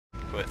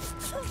Quit.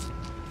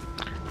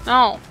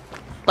 No.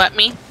 Let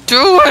me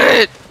do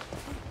it!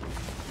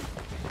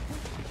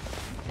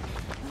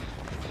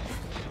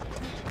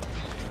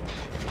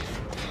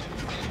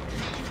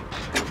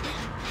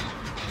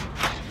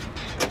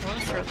 I want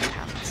to throw the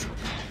pallets.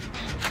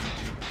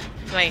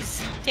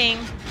 Nice. Ding.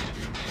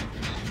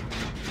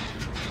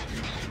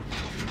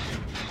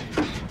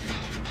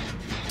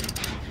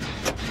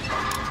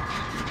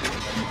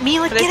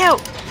 Mila, get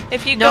out!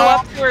 If you No. go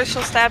up to her,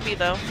 she'll stab you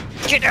though.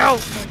 Get out!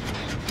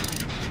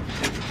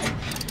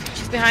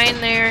 She's behind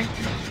there.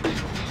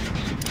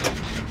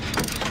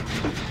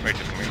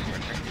 Rachel, come here.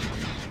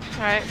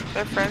 Alright,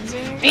 they're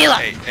frenzying. Mila!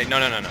 Hey, no.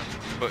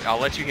 But I'll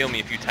let you heal me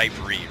if you type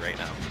re right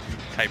now.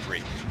 Type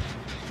re.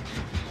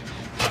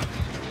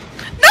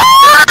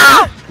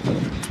 No!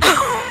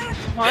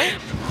 What?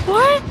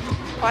 What?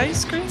 Why are you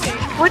screaming?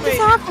 What just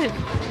happened?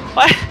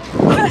 What?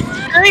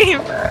 Scream!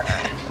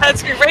 That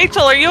scream.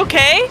 Rachel, are you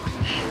okay?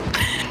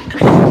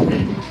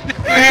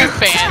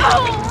 Fan.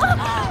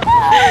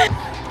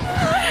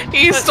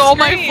 He That stole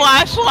my scream.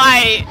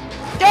 flashlight!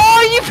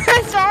 Oh, you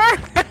pressed R!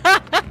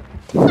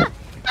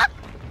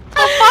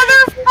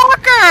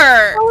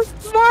 Motherfucker! So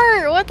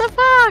smart! What the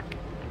fuck?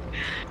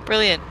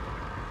 Brilliant.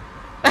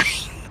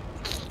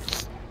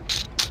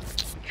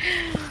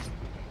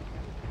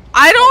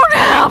 I don't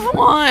have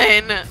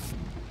one!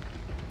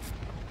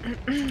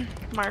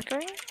 Marker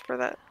for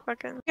that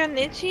fucking. You got an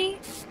itchy? You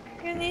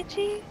got an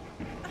itchy?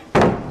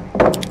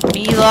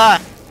 Mila!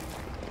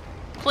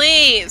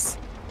 Please!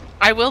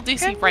 I will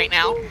DC right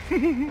now.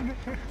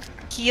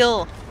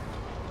 Heal.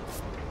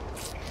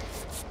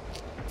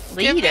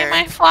 Give me Leader.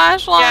 my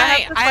flashlight! Yeah, I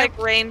have this like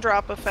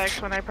raindrop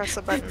effect when I press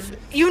the button.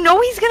 You know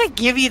he's gonna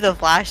give you the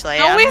flashlight.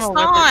 No, I don't he's know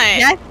what not.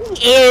 Yes,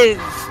 he is.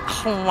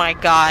 Oh my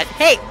god.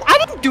 Hey, I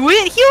didn't do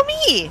it. Heal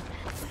me.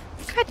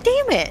 God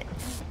damn it.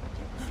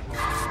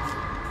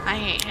 I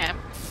hate him.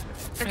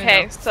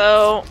 Okay,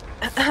 so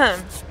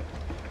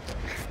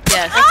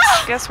Yes.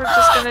 I guess we're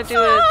just gonna do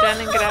a gen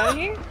and get out of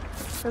here.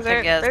 Cause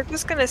I guess. they're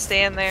just gonna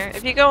stand there.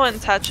 If you go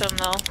and touch them,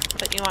 they'll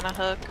put you on a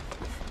hook.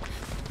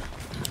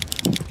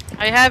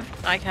 I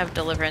have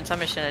deliverance. I'm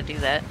just gonna do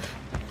that.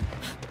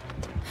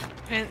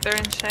 And they're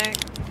in check.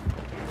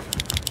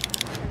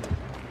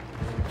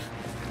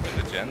 Where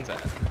the gen's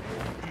at?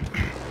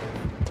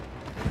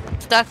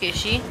 Stuck, is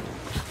she?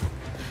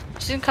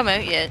 She didn't come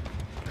out yet.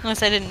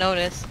 Unless I didn't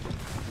notice.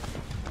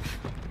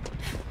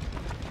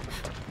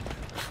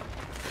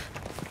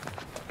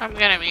 I'm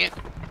gonna mute.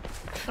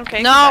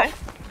 Okay. No! goodbye.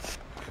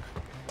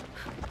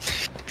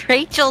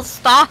 Rachel,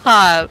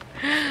 stop!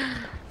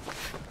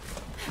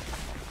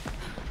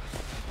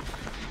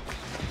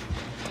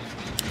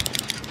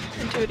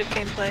 Intuitive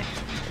gameplay.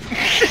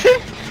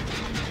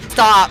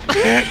 Stop!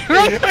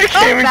 I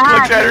came and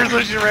clicked at her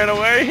so she ran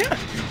away.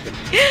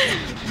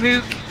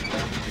 Mook.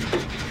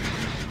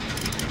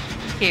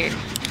 Here.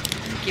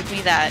 Give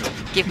me that.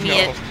 Give me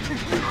it.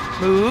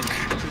 Mook.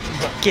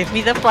 Give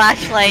me the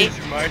flashlight. It's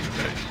my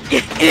flashlight.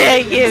 Yeah,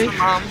 give me.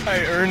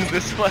 I earned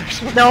this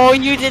flashlight. No,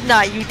 you did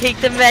not. You take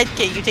the med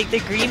kit. You take the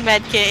green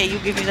med kit and you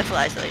give me the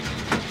flashlight.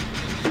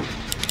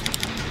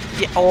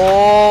 Yeah.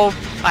 Oh,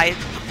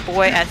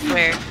 boy, I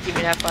swear. Give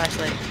me that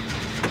flashlight.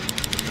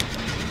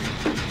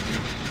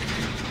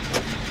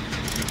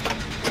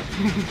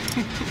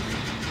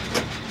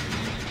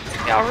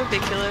 Y'all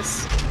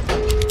ridiculous.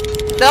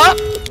 No!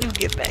 You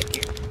get back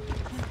here.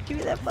 Give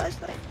me that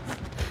flashlight.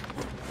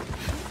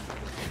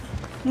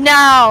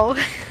 No!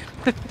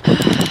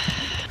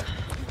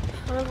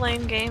 What a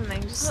lame game. They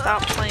just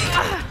stop playing.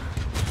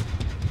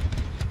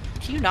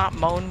 Do you not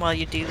moan while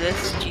you do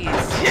this? Jeez.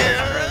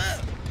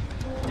 Yeah.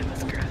 That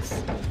was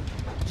gross.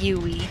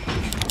 Yui.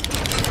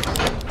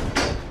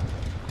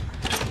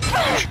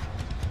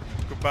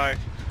 Goodbye.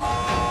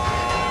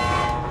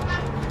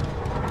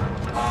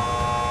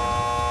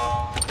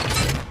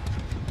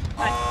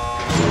 Fine.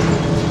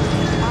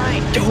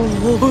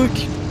 Dog!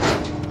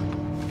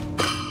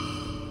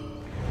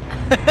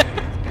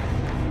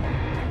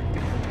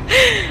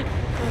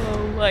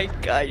 Oh my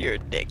god, you're a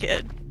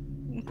dickhead.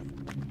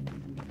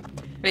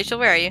 Rachel,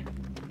 where are you?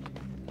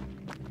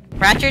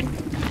 Ratchard?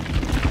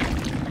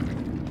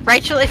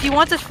 Rachel, if you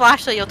want this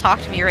flashlight, you'll talk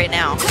to me right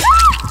now.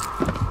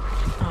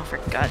 Oh, for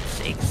God's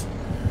sakes.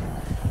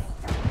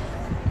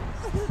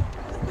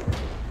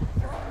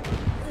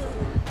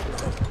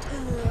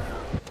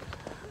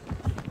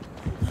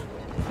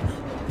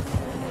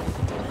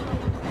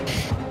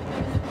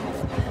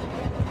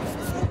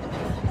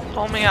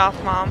 Pull me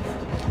off, Mom.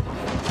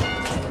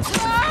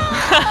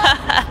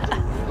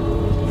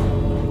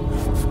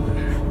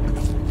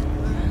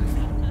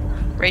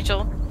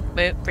 Rachel?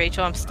 Wait,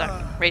 Rachel, I'm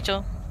stuck.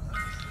 Rachel?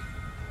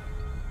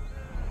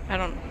 I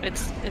don't,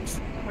 it's,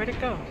 where'd it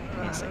go? Give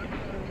me a second.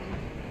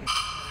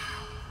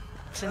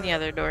 It's in the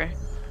other door.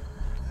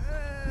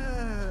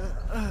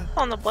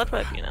 On the blood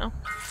web, you know.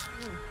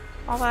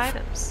 All the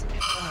items.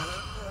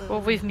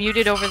 Well, we've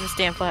muted over this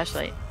damn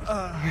flashlight.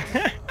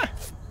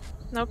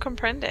 No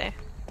comprende.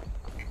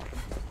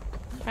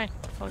 Fine,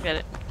 I'll get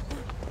it.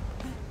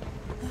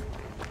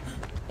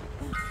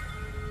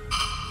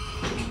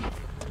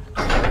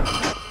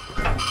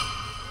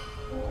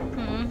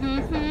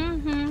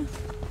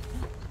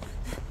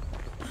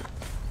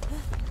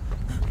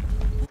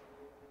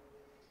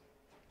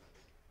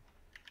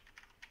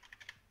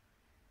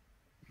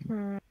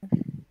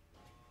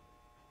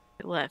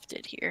 I left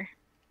it here.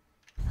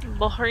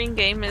 Boring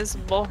game is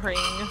boring.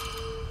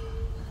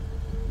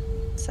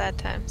 Sad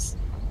times.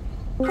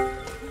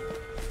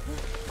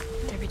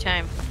 Every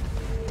time.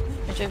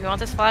 Rachel, if you want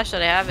this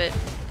flashlight, I have it.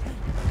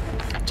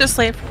 Just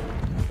leave.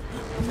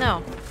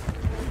 No.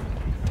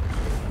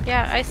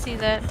 Yeah, I see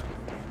that.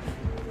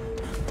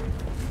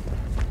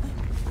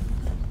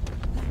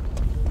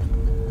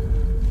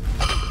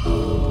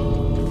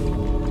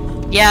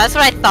 Yeah, that's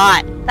what I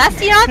thought. That's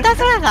that's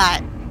what I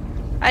thought.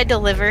 I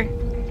deliver.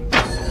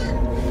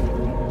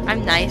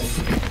 I'm nice.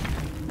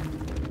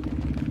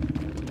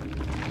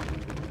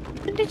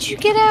 When did you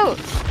get out?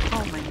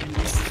 Oh my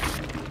goodness.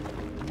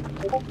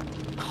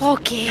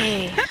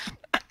 Okay.